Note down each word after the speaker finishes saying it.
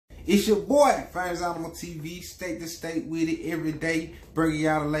It's your boy, Famous Animal TV, state to state with it every day, bringing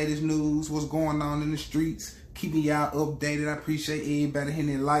y'all the latest news, what's going on in the streets, keeping y'all updated. I appreciate everybody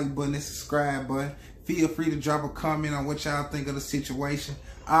hitting that like button and subscribe button. Feel free to drop a comment on what y'all think of the situation.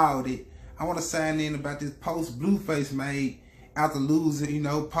 All that. I want to sign in about this post Blueface made after losing,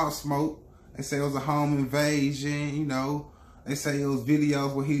 Pop Smoke. They say it was a home invasion, They say it was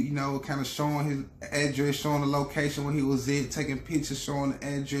videos where he, kind of showing his address, showing the location where he was at, taking pictures, showing the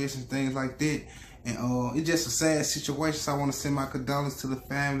address and things like that. And it's just a sad situation, so I want to send my condolences to the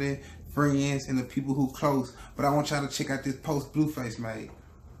family, friends, and the people who close. But I want y'all to check out this post Blueface made.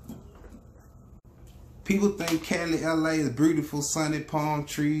 People think Cali, LA is beautiful, sunny palm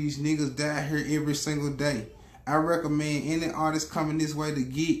trees. Niggas die here every single day. I recommend any artist coming this way to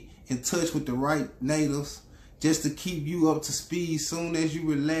get in touch with the right natives, just to keep you up to speed. Soon as you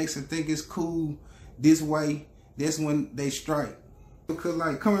relax and think it's cool this way, that's when they strike. Because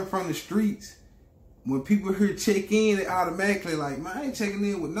like coming from the streets, when people here check in, they automatically like, man, I ain't checking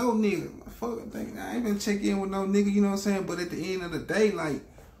in with no nigga. Fuck, I ain't been checking in with no nigga, you know what I'm saying? But at the end of the day, like,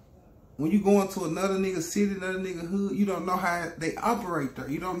 when you go into another nigga city, another nigga hood, you don't know how they operate there.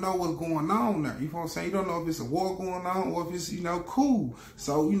 You don't know what's going on there. You know what I'm saying? You don't know if it's a war going on or if it's, cool.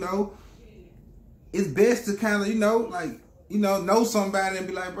 So, it's best to kind of, know somebody and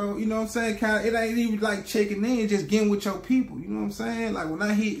be like, bro, you know what I'm saying? Kind of, it ain't even like checking in, just getting with your people. You know what I'm saying? Like when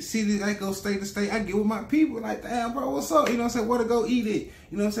I hit cities, I go state to state, I get with my people. Like, damn, bro, what's up? You know what I'm saying? Where to go eat it?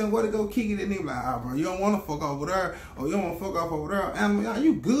 You know what I'm saying? Where to go kick it? And they be like, bro, you don't want to fuck over there, or you don't want to fuck off over there. And I'm like,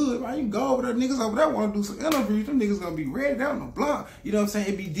 you good, man? You can go over there. Niggas over there want to do some interviews. Them niggas gonna be ready down the block. You know what I'm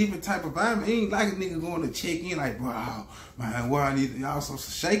saying? It be different type of environment. It ain't like a nigga going to check in like, bro, man, where I need y'all some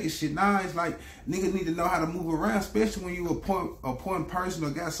shaking shit. Nah, it's like niggas need to know how to move around, especially when you a point person or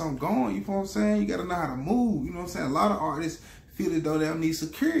got something going. You know what I'm saying? You gotta know how to move. You know what I'm saying? A lot of artists feel as though they don't need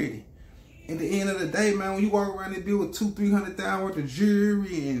security. At the end of the day, man, when you walk around and deal with $200,000-300,000 worth of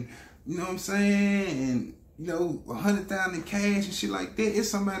jewelry and, you know what I'm saying, and, $100,000 in cash and shit like that, it's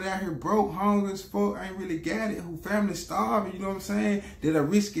somebody out here broke, hungry as fuck, ain't really got it, who family starving, you know what I'm saying, that'll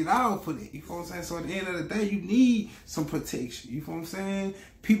risk it all for that, you know what I'm saying? So at the end of the day, you need some protection, you know what I'm saying?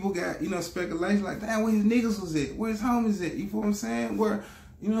 People got, speculation like, damn, where his niggas was at, where his homies at, you know what I'm saying? Where,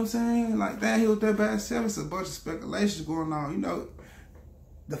 you know what I'm saying? Like, damn, he was there by himself. It's a bunch of speculations going on,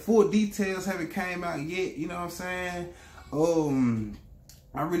 The full details haven't came out yet, you know what I'm saying?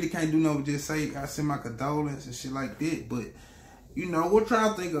 I really can't do nothing but just say I send my condolences and shit like that. But, what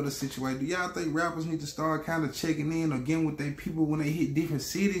y'all think of the situation? Do y'all think rappers need to start kind of checking in or getting with their people when they hit different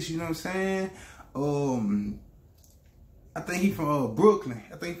cities, you know what I'm saying? I think he from Brooklyn.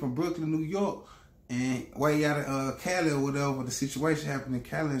 I think he from Brooklyn, New York. And way out of Cali or whatever, the situation happened in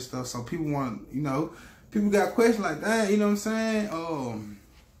Cali and stuff. So people want, people got questions like that, you know what I'm saying?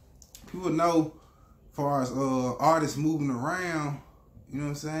 People know as far as artists moving around, you know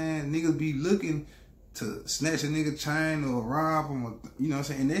what I'm saying? Niggas be looking to snatch a nigga chain or rob him, or, you know what I'm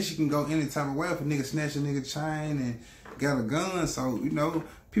saying? And then she can go any type of way if a nigga snatch a nigga chain and got a gun. So,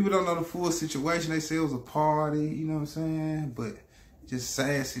 people don't know the full situation. They say it was a party, you know what I'm saying? But just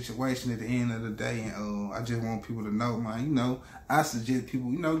sad situation at the end of the day. And I just want people to know, man, I suggest people,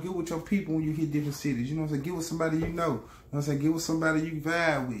 get with your people when you hit different cities. You know what I'm saying? Get with somebody you know. You know what I'm saying? Get with somebody you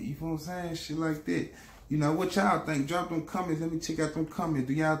vibe with. You know what I'm saying? Shit like that. What y'all think? Drop them comments. Let me check out them comments.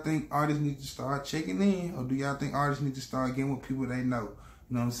 Do y'all think artists need to start checking in? Or do y'all think artists need to start getting with people they know?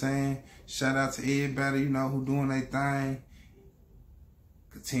 You know what I'm saying? Shout out to everybody, who doing their thing.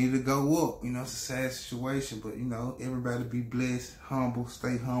 Continue to go up. It's a sad situation. But, everybody be blessed, humble,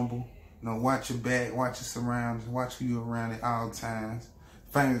 stay humble. Watch your back, watch your surroundings, watch who you're around at all times.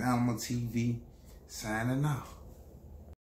 Famous Animal TV, signing off.